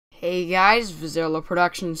Hey guys, Vizela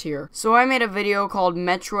Productions here. So I made a video called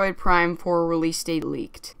Metroid Prime 4 Release Date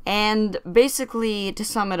Leaked. And basically, to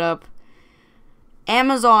sum it up,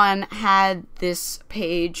 Amazon had this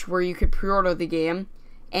page where you could pre-order the game,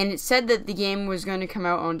 and it said that the game was going to come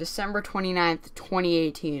out on December 29th,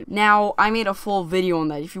 2018. Now, I made a full video on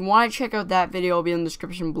that. If you want to check out that video, it'll be in the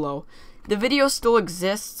description below. The video still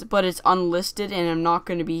exists, but it's unlisted, and I'm not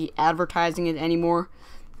going to be advertising it anymore.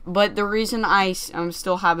 But the reason I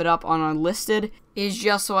still have it up on unlisted is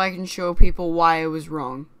just so I can show people why I was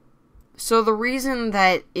wrong. So the reason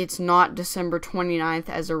that it's not December 29th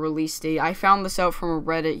as a release date, I found this out from a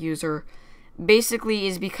Reddit user, basically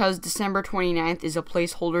is because December 29th is a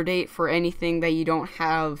placeholder date for anything that you don't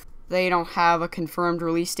have a confirmed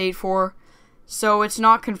release date for. So it's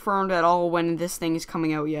not confirmed at all when this thing is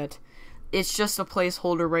coming out yet. It's just a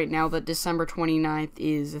placeholder right now that December 29th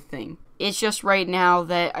is a thing. It's just right now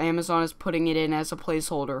that Amazon is putting it in as a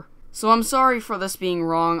placeholder. So I'm sorry for this being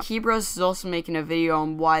wrong. Hebras is also making a video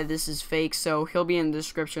on why this is fake, so he'll be in the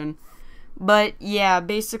description. But yeah,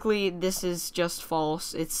 basically this is just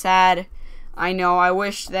false. It's sad. I know, I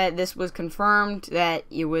wish that this was confirmed, that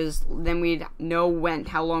it was, then we'd know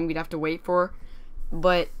how long we'd have to wait for.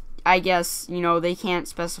 But I guess, they can't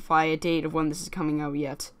specify a date of when this is coming out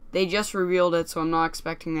yet. They just revealed it, so I'm not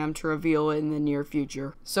expecting them to reveal it in the near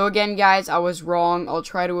future. So again, guys, I was wrong. I'll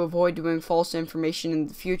try to avoid doing false information in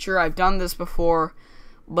the future. I've done this before,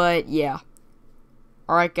 but yeah.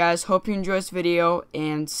 Alright, guys, hope you enjoyed this video,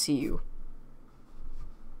 and see you.